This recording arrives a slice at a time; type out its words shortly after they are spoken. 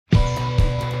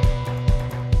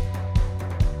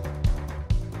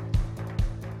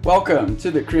Welcome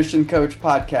to the Christian Coach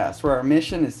Podcast, where our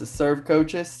mission is to serve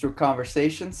coaches through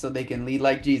conversations so they can lead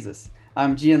like Jesus.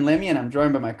 I'm Gian Lemmy, and I'm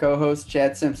joined by my co-host,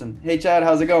 Chad Simpson. Hey, Chad,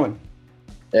 how's it going?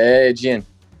 Hey, Gian.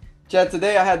 Chad,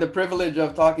 today I had the privilege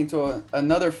of talking to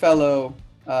another fellow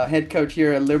head coach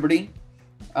here at Liberty,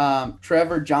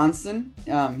 Trevor Johnson.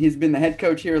 He's been the head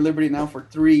coach here at Liberty now for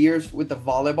 3 years with the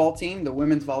volleyball team, the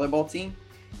women's volleyball team.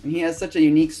 And he has such a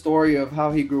unique story of how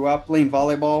he grew up playing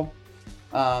volleyball,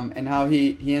 and how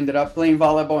he ended up playing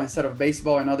volleyball instead of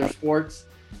baseball and other sports.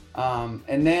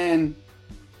 And then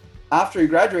after he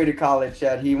graduated college,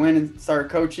 Chad, he went and started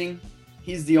coaching.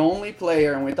 He's the only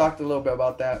player, and we talked a little bit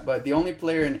about that, but the only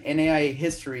player in NAIA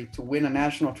history to win a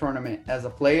national tournament as a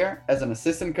player, as an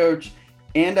assistant coach,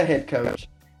 and a head coach.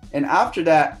 And after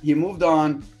that, he moved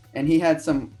on, and he had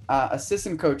some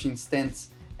assistant coaching stints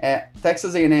at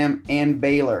Texas A&M and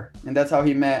Baylor. And that's how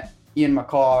he met Ian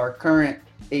McCall, our current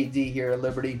AD here at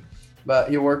Liberty. But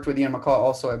he worked with Ian McCall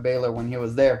also at Baylor when he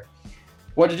was there.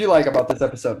 What did you like about this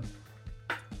episode?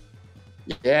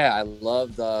 Yeah, I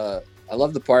love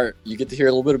the part you get to hear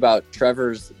a little bit about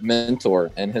Trevor's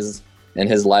mentor and his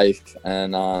life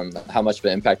and how much of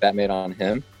an impact that made on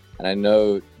him. And I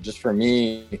know just for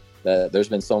me that there's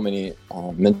been so many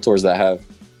mentors that have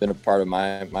been a part of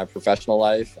my professional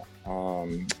life.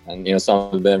 And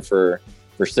some have been for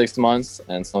 6 months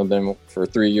and some have been for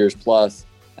 3 years plus.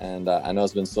 And I know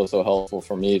it's been so helpful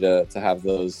for me to have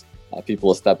those people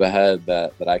a step ahead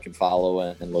that I can follow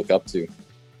and look up to.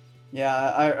 Yeah,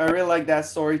 I really like that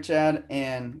story, Chad.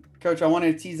 And Coach, I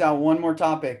wanted to tease out one more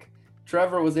topic.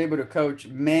 Trevor was able to coach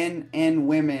men and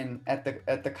women at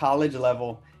the college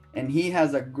level, and he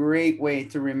has a great way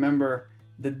to remember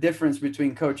the difference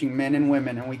between coaching men and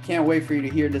women. And we can't wait for you to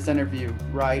hear this interview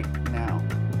right now.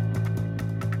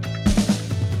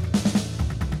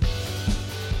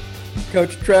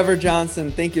 Coach Trevor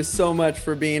Johnson, thank you so much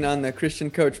for being on the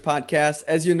Christian Coach Podcast.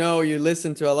 As you know, you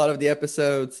listen to a lot of the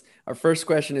episodes. Our first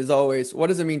question is always, what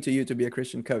does it mean to you to be a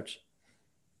Christian coach?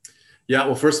 Yeah,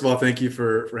 well, first of all, thank you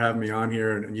for having me on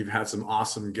here. And you've had some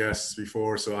awesome guests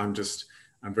before, so I'm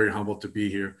very humbled to be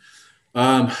here.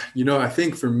 I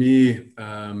think for me,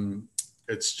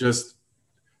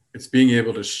 it's being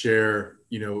able to share,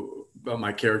 about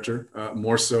my character,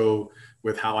 more so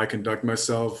with how I conduct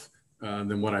myself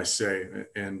than what I say.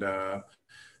 And,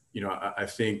 I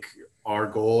think our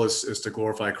goal is to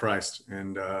glorify Christ.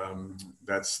 And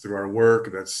that's through our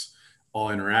work. That's all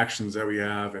interactions that we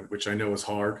have, and which I know is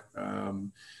hard.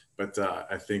 But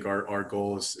I think our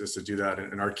goal is to do that.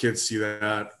 And our kids see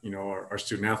that, our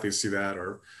student athletes see that,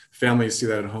 our families see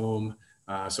that at home.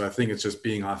 So I think it's just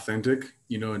being authentic,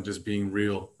 and just being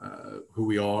real, who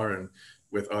we are and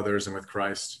with others and with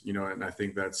Christ, and I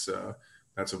think that's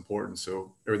important.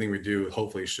 So everything we do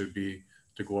hopefully should be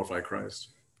to glorify Christ.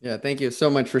 Yeah, thank you so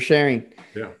much for sharing.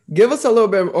 Yeah. Give us a little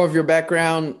bit of your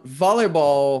background.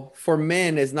 Volleyball for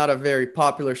men is not a very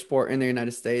popular sport in the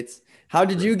United States. How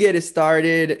did you get it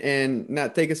started, and now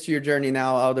take us to your journey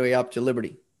now all the way up to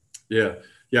Liberty? Yeah,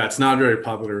 it's not a very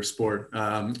popular sport.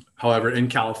 However, in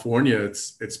California,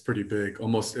 it's pretty big.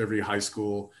 Almost every high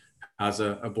school has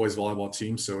a boys volleyball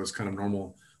team, so it's kind of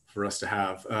normal for us to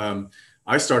have.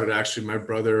 I started actually, my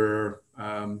brother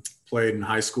played in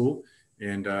high school,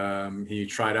 and he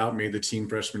tried out, made the team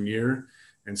freshman year.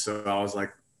 And so I was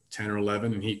like 10 or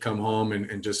 11, and he'd come home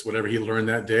and just whatever he learned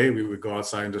that day, we would go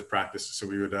outside and just practice. So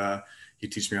we would,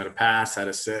 he'd teach me how to pass, how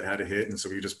to set, how to hit. And so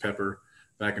we would just pepper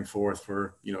back and forth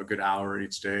for, a good hour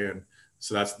each day. And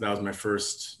so that was my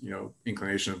first,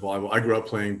 inclination of volleyball. I grew up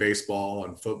playing baseball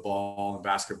and football and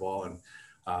basketball.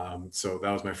 And so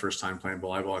that was my first time playing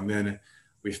volleyball. And then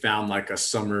we found like a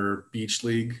summer beach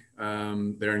league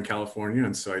there in California.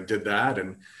 And so I did that.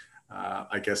 And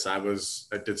I guess I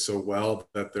did so well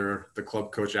that the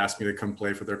club coach asked me to come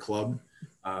play for their club.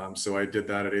 So I did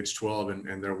that at age 12,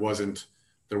 and there wasn't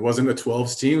a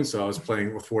 12s team. So I was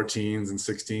playing with 14s and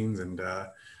 16s. And,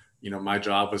 my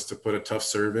job was to put a tough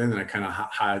serve in, and I kind of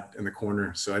hide in the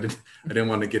corner. So I didn't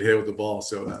want to get hit with the ball.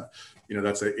 So,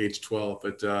 that's at age 12.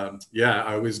 But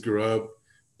I always grew up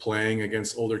playing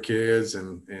against older kids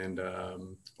and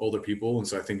older people. And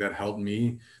so I think that helped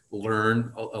me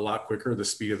learn a lot quicker the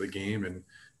speed of the game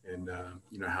and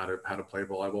how to play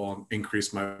volleyball and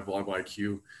increase my volleyball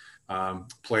IQ.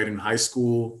 Played in high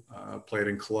school, played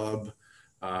in club.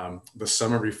 The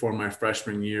summer before my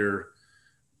freshman year,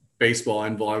 baseball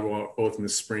and volleyball both in the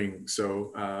spring.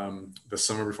 So the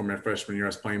summer before my freshman year, I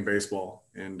was playing baseball,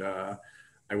 and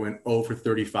I went 0 for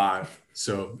 35.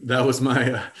 So that was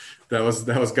my, that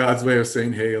was God's way of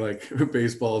saying, hey, like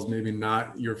baseball is maybe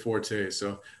not your forte.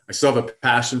 So I still have a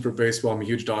passion for baseball. I'm a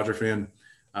huge Dodger fan.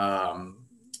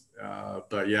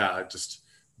 But yeah, just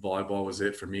volleyball was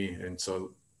it for me. And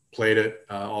so played it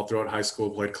all throughout high school,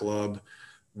 played club,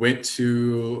 went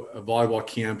to a volleyball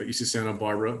camp at UC Santa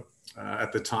Barbara.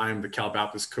 At the time, the Cal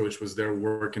Baptist coach was there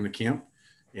working the camp.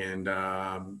 And,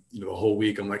 the whole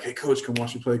week I'm like, hey, coach, come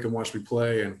watch me play. Come watch me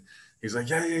play. And he's like,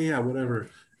 yeah, whatever.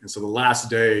 And so the last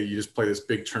day you just play this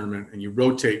big tournament and you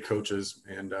rotate coaches.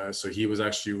 And so he was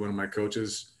actually one of my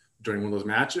coaches during one of those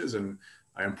matches. And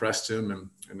I impressed him.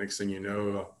 And next thing you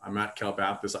know, I'm at Cal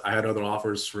Baptist. I had other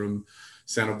offers from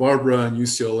Santa Barbara and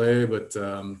UCLA, but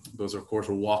those, of course,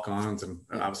 were walk-ons, and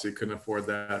obviously couldn't afford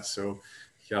that. So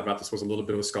Cal Baptist was a little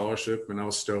bit of a scholarship, and I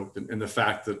was stoked. And the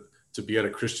fact that to be at a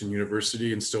Christian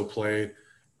university and still play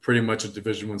pretty much a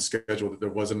Division I schedule, that there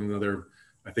wasn't another,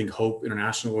 I think Hope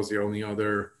International was the only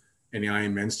other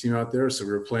NAIA men's team out there. So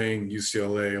we were playing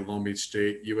UCLA, Long Beach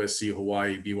State, USC,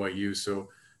 Hawaii, BYU. So,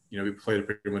 we played a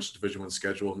pretty much Division I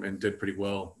schedule and did pretty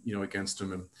well, against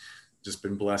them, and just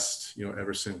been blessed,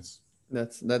 ever since.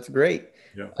 That's great.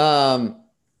 Yeah.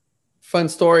 Fun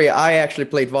story. I actually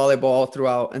played volleyball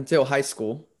throughout until high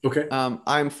school. Okay.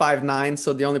 I'm 5'9",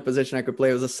 so the only position I could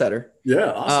play was a setter.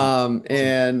 Yeah. Awesome.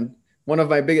 And one of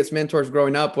my biggest mentors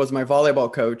growing up was my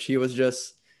volleyball coach. He was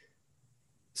just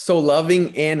so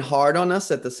loving and hard on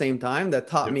us at the same time that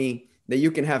taught me that you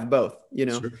can have both.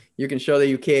 Sure. You can show that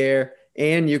you care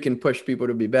and you can push people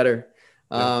to be better.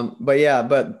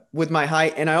 But with my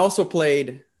height, and I also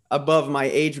played above my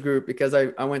age group because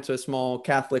I went to a small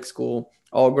Catholic school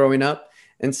all growing up.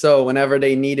 And so whenever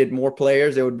they needed more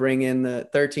players, they would bring in the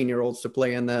 13-year-olds to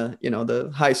play in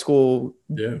the high school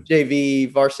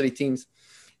JV varsity teams.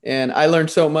 And I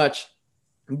learned so much.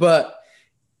 But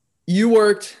you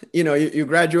worked, you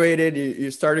graduated, you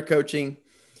started coaching.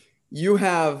 You're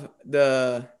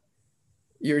the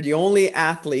only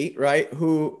athlete, right,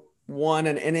 who won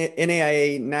an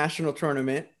NAIA national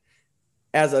tournament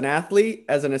as an athlete,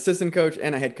 as an assistant coach,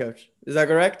 and a head coach. Is that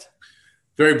correct?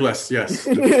 Very blessed, yes.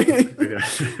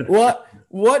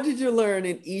 What did you learn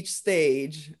in each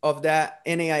stage of that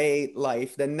NAIA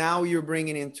life that now you're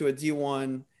bringing into a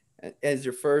D1 as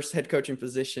your first head coaching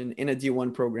position in a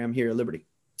D1 program here at Liberty?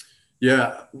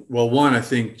 Yeah, well, one, I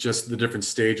think just the different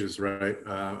stages, right?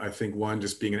 I think one,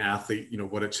 just being an athlete,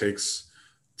 what it takes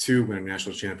to win a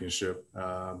national championship.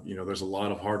 There's a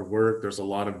lot of hard work. There's a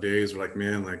lot of days where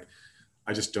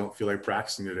I just don't feel like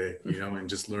practicing today, and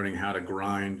just learning how to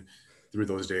grind through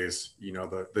those days,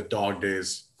 the dog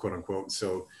days, quote unquote.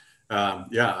 So,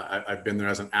 I've been there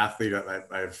as an athlete.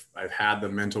 I've had the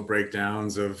mental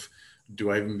breakdowns of,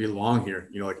 do I even belong here?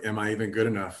 Am I even good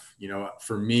enough?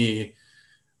 For me,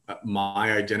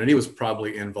 my identity was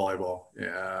probably in volleyball.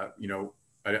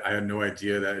 I had no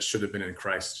idea that it should have been in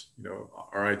Christ.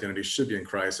 Our identity should be in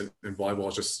Christ, and volleyball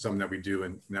is just something that we do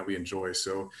and that we enjoy.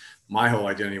 So my whole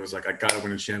identity was I got to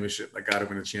win a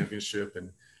championship.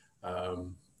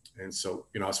 And so,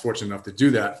 I was fortunate enough to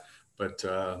do that, but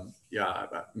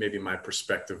maybe my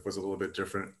perspective was a little bit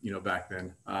different, back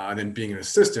then. And then being an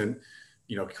assistant,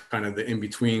 kind of the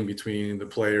in-between between the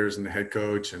players and the head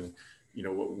coach, and,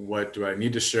 what do I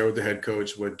need to share with the head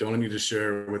coach? What don't I need to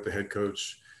share with the head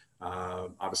coach?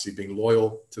 Obviously being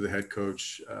loyal to the head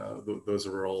coach. Those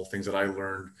are all things that I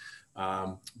learned.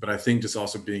 But I think just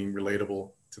also being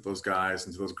relatable to those guys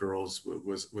and to those girls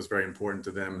was very important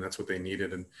to them. And that's what they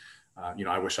needed. And,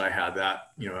 I wish I had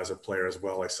that, as a player as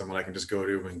well, like someone I can just go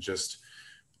to and just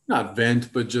not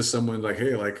vent, but just someone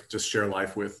just share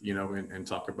life with, and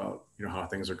talk about, how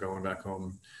things are going back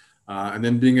home. And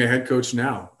then being a head coach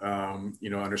now,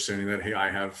 understanding that, hey, I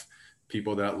have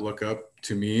people that look up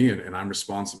to me, and I'm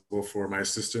responsible for my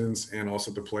assistants and also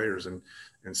the players. And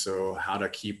so how to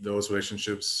keep those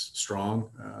relationships strong.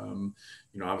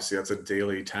 Obviously that's a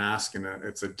daily task, and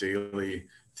it's a daily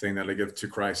thing that I give to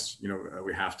Christ.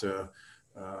 We have to,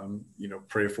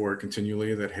 pray for it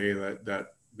continually, that, hey,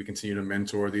 that we continue to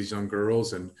mentor these young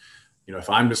girls. And, if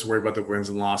I'm just worried about the wins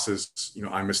and losses,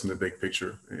 I'm missing the big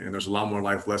picture, and there's a lot more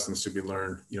life lessons to be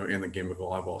learned, in the game of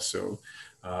volleyball. So,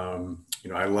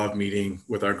 I love meeting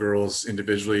with our girls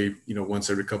individually, once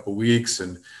every couple of weeks.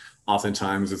 And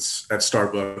oftentimes it's at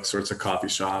Starbucks or it's a coffee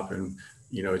shop, and,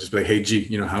 just be like, hey,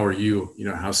 G, how are you?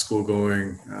 How's school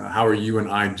going? How are you and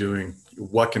I doing?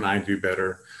 What can I do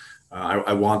better?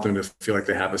 I want them to feel like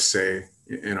they have a say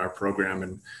in our program.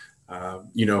 And,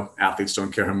 athletes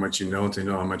don't care how much you know, they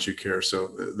know how much you care. So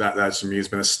that to me has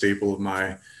been a staple of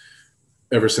my,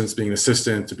 ever since being an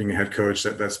assistant to being a head coach,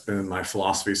 that's been my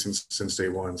philosophy since day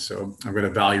one. So I'm going to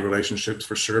value relationships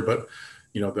for sure, but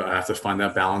I have to find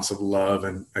that balance of love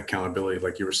and accountability,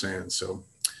 like you were saying. So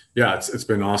yeah, it's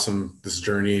been awesome, this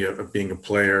journey of being a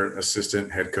player,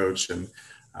 assistant, head coach, and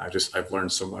I've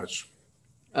learned so much.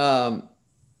 Um,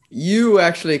 you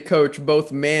actually coach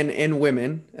both men and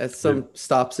women at some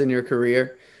stops in your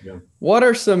career. Yeah. What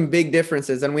are some big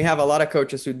differences? And we have a lot of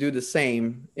coaches who do the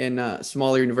same in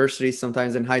smaller universities.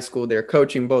 Sometimes in high school, they're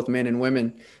coaching both men and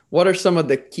women. What are some of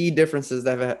the key differences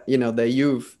that that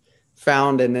you've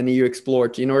found and then you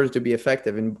explored in order to be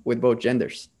effective with both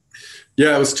genders?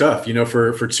 Yeah, it was tough.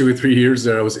 For 2 or 3 years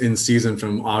there, I was in season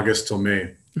from August till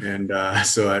May. And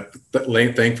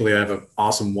thankfully, I have an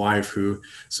awesome wife who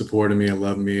supported me and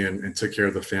loved me and took care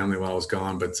of the family while I was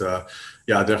gone. But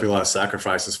yeah, definitely a lot of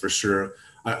sacrifices for sure.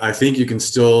 I think you can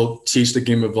still teach the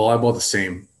game of volleyball the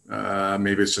same.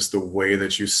 Maybe it's just the way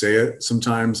that you say it.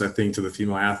 Sometimes I think to the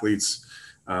female athletes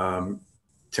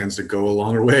tends to go a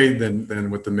longer way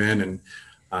than with the men. And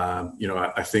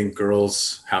I think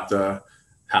girls have to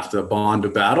bond to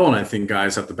battle, and I think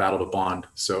guys have to battle to bond.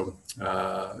 So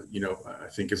I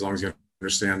think as long as you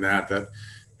understand that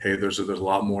hey, there's a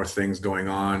lot more things going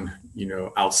on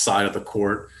outside of the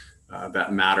court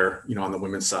that matter on the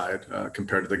women's side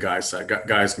compared to the guys side.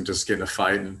 Guys can just get in a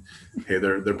fight and hey,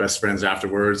 they're best friends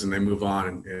afterwards and they move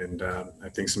on. And I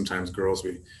think sometimes girls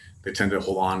they tend to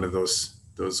hold on to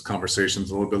those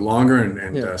conversations a little bit longer,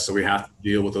 and so we have to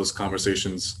deal with those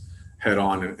conversations head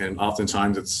on, and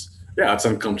oftentimes it's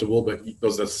uncomfortable, but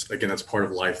that's part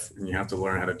of life, and you have to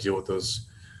learn how to deal with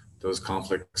those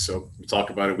conflicts. So we talk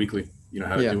about it weekly,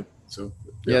 how to do it. So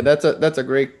that's a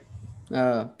great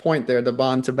point there, the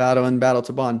bond to battle and battle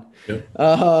to bond.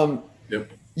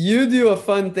 Yep. You do a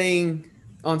fun thing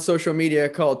on social media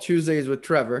called Tuesdays with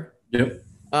Trevor. Yep.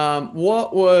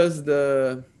 What was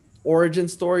the origin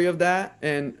story of that,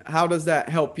 and how does that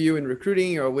help you in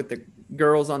recruiting or with the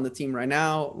girls on the team right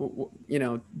now?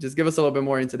 Just give us a little bit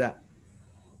more into that.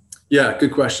 Yeah,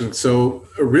 good question. So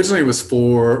originally it was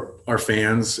for our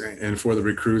fans and for the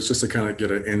recruits, just to kind of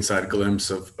get an inside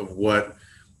glimpse of what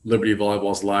Liberty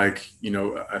volleyball is like.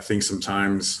 I think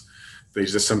sometimes they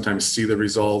just sometimes see the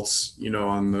results,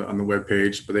 on the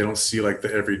webpage, but they don't see like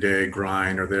the everyday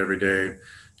grind or the everyday,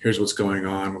 here's what's going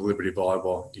on with Liberty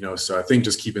volleyball. So I think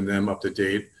just keeping them up to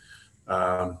date.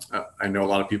 I know a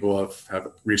lot of people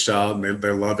have reached out and they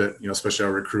love it, especially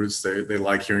our recruits. They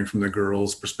like hearing from the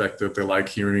girls' perspective. They like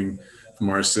hearing from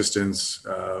our assistants.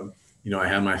 I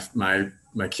have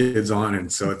my kids on,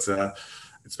 and so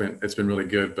it's been really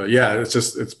good. But yeah,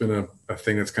 it's been a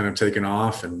thing that's kind of taken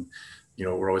off, and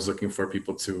we're always looking for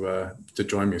people to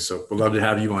join me. So we'd love to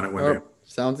have you on it one day.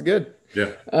 Sounds good.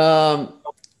 Yeah.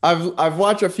 I've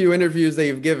watched a few interviews that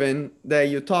you've given that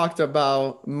you talked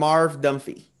about Marv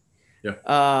Dunphy.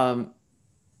 Yeah.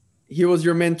 He was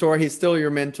your mentor. He's still your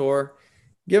mentor.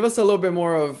 Give us a little bit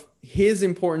more of his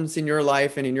importance in your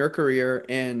life and in your career,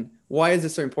 and why is it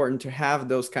so important to have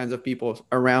those kinds of people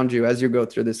around you as you go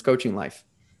through this coaching life?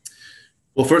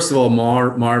 Well, first of all,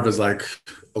 Marv is like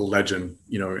a legend,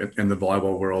 in the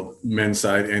volleyball world, men's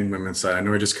side and women's side. I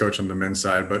know he just coached on the men's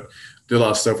side, but did a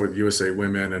lot of stuff with USA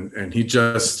Women, and he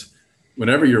just,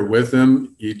 whenever you're with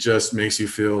him, he just makes you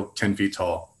feel 10 feet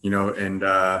tall, and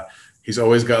he's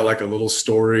always got like a little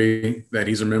story that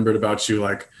he's remembered about you.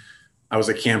 Like I was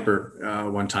a camper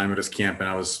one time at his camp, and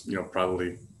I was,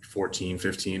 probably 14,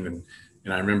 15.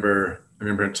 And I remember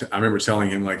telling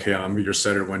him like, hey, I'm your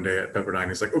setter one day at Pepperdine.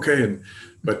 He's like, okay.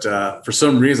 But for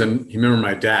some reason, he remembered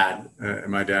my dad.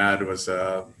 And my dad was,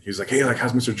 he was like, hey, like,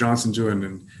 how's Mr. Johnson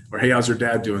doing? Or, hey, how's your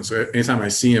dad doing? So anytime I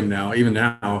see him now, even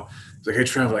now, he's like, hey,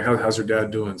 Trevor, like, how's your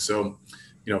dad doing? So,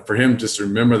 for him just to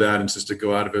remember that and just to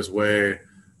go out of his way,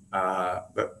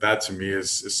 that to me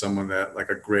is someone that, like,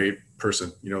 a great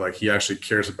person, like he actually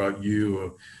cares about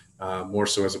you more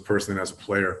so as a person than as a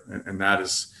player. And that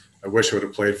is, I wish I would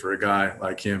have played for a guy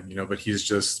like him, but he's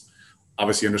just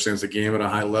obviously understands the game at a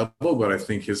high level, but I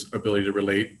think his ability to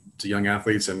relate to young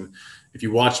athletes. And if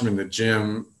you watch him in the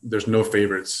gym, there's no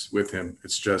favorites with him.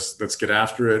 It's just, let's get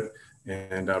after it.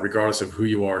 And regardless of who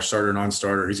you are, starter,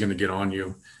 non-starter, he's going to get on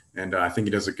you. And I think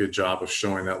he does a good job of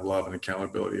showing that love and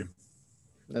accountability.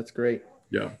 That's great.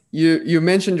 Yeah. You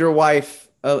mentioned your wife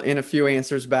in a few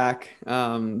answers back,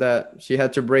 that she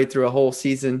had to braid through a whole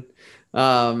season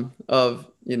of,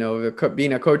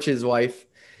 being a coach's wife.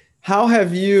 How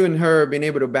have you and her been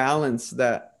able to balance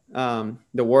that,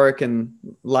 the work and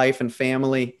life and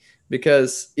family?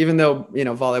 Because even though,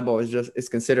 volleyball is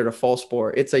considered a fall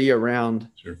sport, it's a year round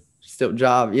still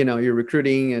job. You're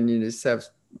recruiting and you just have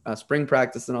spring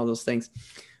practice and all those things.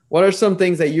 What are some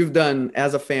things that you've done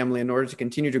as a family in order to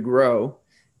continue to grow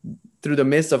through the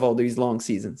midst of all these long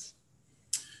seasons?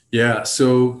 Yeah.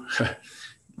 So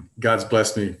God's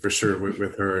blessed me for sure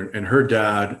with her, and her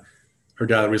dad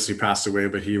recently passed away,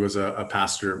 but he was a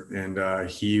pastor, and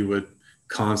he would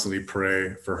constantly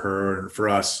pray for her and for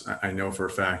us. I know for a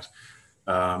fact.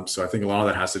 So I think a lot of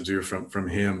that has to do from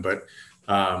him. But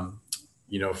for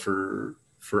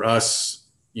us,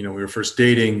 we were first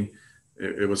dating.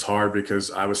 It was hard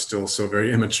because I was still so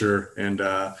very immature, and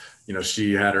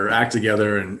she had her act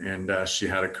together, and she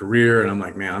had a career, and I'm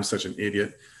like, man, I'm such an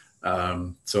idiot.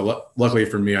 So luckily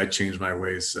for me, I changed my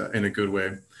ways in a good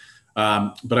way.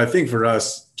 But I think for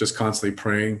us, just constantly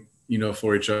praying,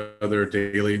 for each other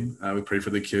daily. We pray for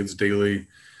the kids daily.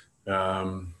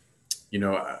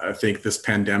 I think this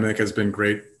pandemic has been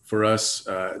great for us.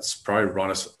 It's probably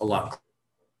brought us a lot.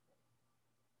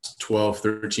 12,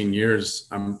 13 years,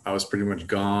 I was pretty much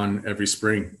gone every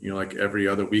spring, like every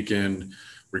other weekend,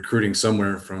 recruiting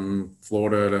somewhere from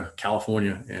Florida to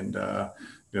California. And,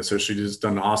 so she just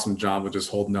done an awesome job of just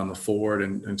holding down the fort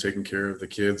and taking care of the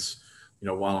kids,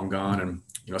 while I'm gone. And,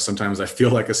 sometimes I feel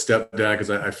like a stepdad because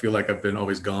I feel like I've been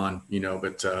always gone,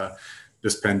 but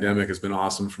this pandemic has been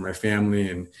awesome for my family.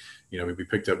 And, we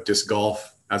picked up disc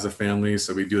golf as a family.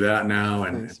 So we do that now,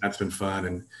 and Nice. that's been fun.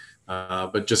 And,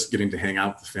 but just getting to hang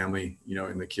out with the family,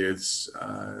 and the kids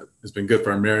has been good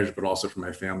for our marriage, but also for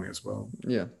my family as well.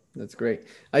 Yeah, that's great.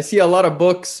 I see a lot of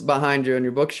books behind you on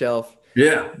your bookshelf.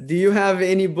 Yeah. Do you have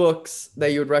any books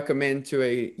that you would recommend to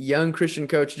a young Christian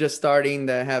coach just starting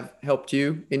that have helped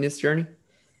you in this journey?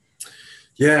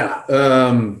 Yeah.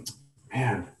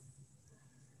 Man,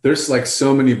 there's like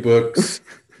so many books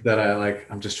that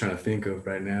I'm just trying to think of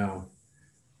right now.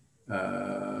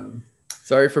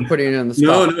 Sorry for putting you on the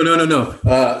spot.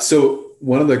 No. So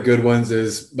one of the good ones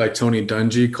is by Tony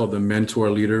Dungy called The Mentor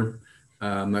Leader.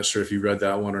 I'm not sure if you read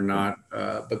that one or not,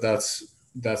 but that's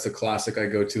a classic. I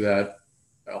go to that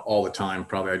all the time.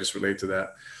 Probably I just relate to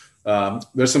that.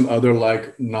 There's some other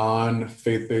like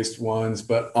non-faith-based ones,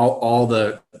 but all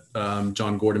the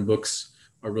John Gordon books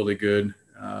are really good.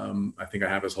 I think I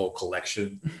have his whole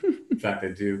collection. In fact, I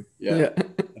do. Yeah.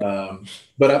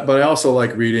 But I also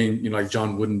like reading, like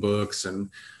John Wooden books, and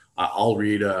I'll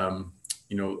read, a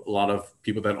lot of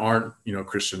people that aren't,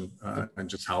 Christian, and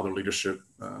just how their leadership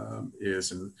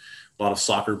is, and a lot of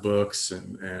soccer books,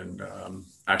 and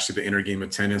actually the inner game of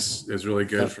tennis is really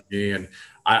good for me. And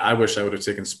I wish I would have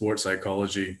taken sports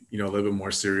psychology, a little bit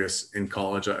more serious in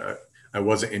college. I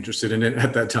wasn't interested in it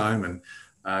at that time, and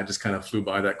I just kind of flew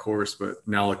by that course. But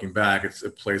now looking back,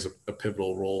 it plays a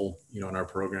pivotal role, in our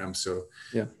program. So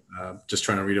just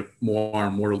trying to read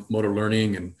more motor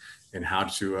learning and how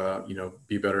to,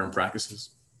 be better in practices.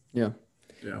 Yeah.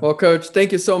 Well, Coach,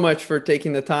 thank you so much for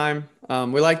taking the time.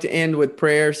 We like to end with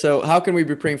prayer. So how can we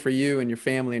be praying for you and your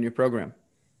family and your program?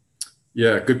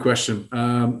 Yeah, good question.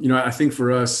 I think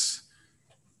for us,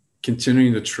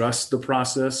 continuing to trust the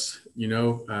process,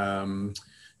 you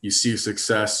see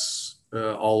success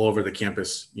all over the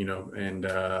campus, and,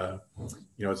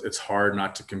 it's hard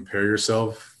not to compare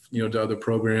yourself, to other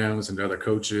programs and to other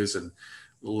coaches. And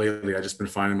lately I just been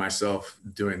finding myself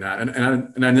doing that.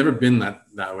 And I've never been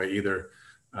that way either.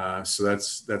 So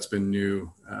that's been new.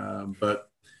 But,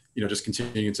 just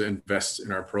continuing to invest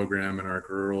in our program and our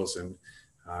girls, and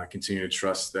continue to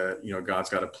trust that, God's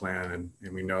got a plan,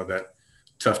 and we know that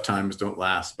tough times don't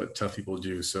last, but tough people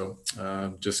do. So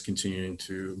just continuing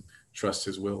to trust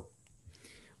his will.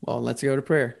 Well, let's go to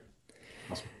prayer.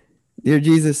 Awesome. Dear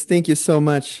Jesus, thank you so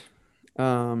much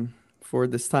for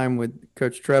this time with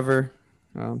Coach Trevor.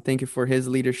 Thank you for his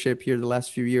leadership here the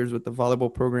last few years with the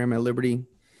volleyball program at Liberty.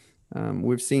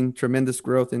 We've seen tremendous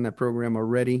growth in that program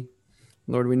already.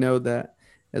 Lord, we know that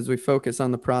as we focus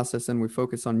on the process and we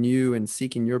focus on you and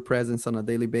seeking your presence on a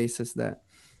daily basis, that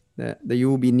you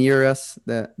will be near us,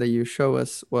 that you show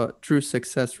us what true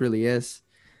success really is.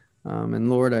 And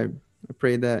Lord, I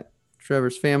pray that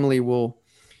Trevor's family will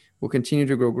continue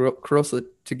to grow closer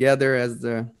together as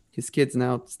his kids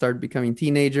now start becoming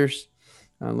teenagers.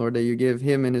 Lord, that you give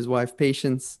him and his wife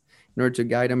patience in order to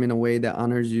guide them in a way that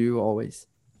honors you always.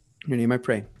 In your name I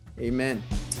pray. Amen.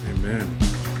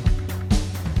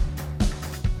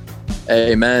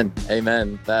 Amen.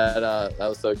 Amen. That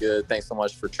was so good. Thanks so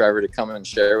much for Trevor to come and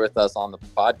share with us on the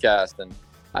podcast. And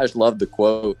I just love the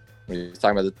quote when he was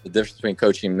talking about the difference between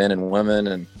coaching men and women,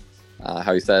 and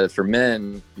how he said, for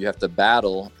men, you have to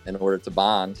battle in order to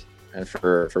bond. And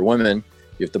for women,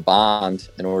 you have to bond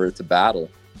in order to battle.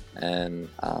 And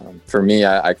for me,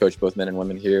 I coach both men and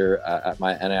women here at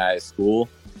my NAIA school.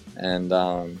 And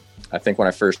I think when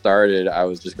I first started, I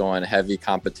was just going heavy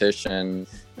competition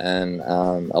and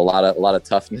a lot of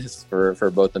toughness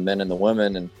for both the men and the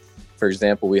women. And for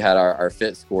example, we had our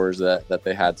fit scores that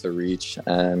they had to reach,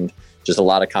 and just a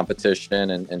lot of competition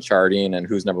and charting and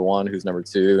who's number one, who's number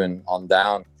two, and on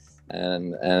down.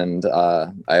 And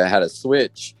I had a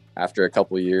switch after a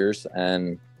couple of years.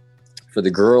 And for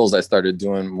the girls, I started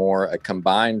doing more a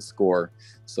combined score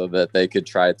so that they could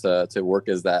try to work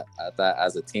as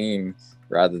a team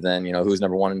rather than, who's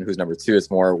number one and who's number two.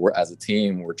 It's more as a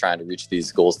team, we're trying to reach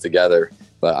these goals together.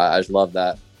 But I just love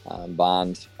that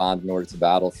bond in order to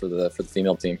battle for the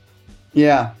female team.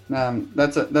 Yeah,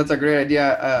 that's a great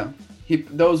idea.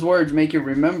 Those words make you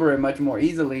remember it much more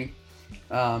easily,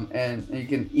 and you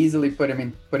can easily put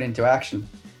into action.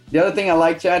 The other thing I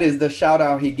like, Chad, is the shout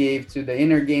out he gave to The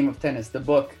Inner Game of Tennis, the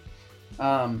book.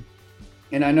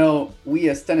 And I know we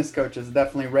as tennis coaches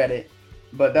definitely read it,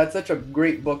 but that's such a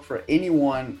great book for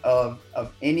anyone of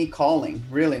any calling,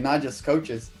 really, not just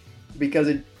coaches, because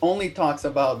it only talks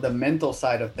about the mental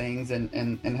side of things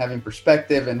and having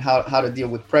perspective and how to deal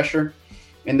with pressure,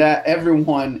 and that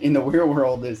everyone in the real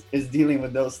world is dealing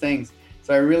with those things.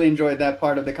 So I really enjoyed that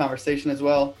part of the conversation as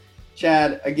well.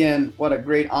 Chad, again, what a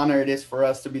great honor it is for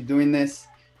us to be doing this,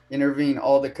 interviewing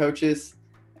all the coaches.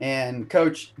 And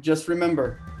Coach, just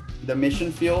remember, the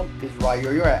mission field is right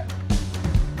where you're at.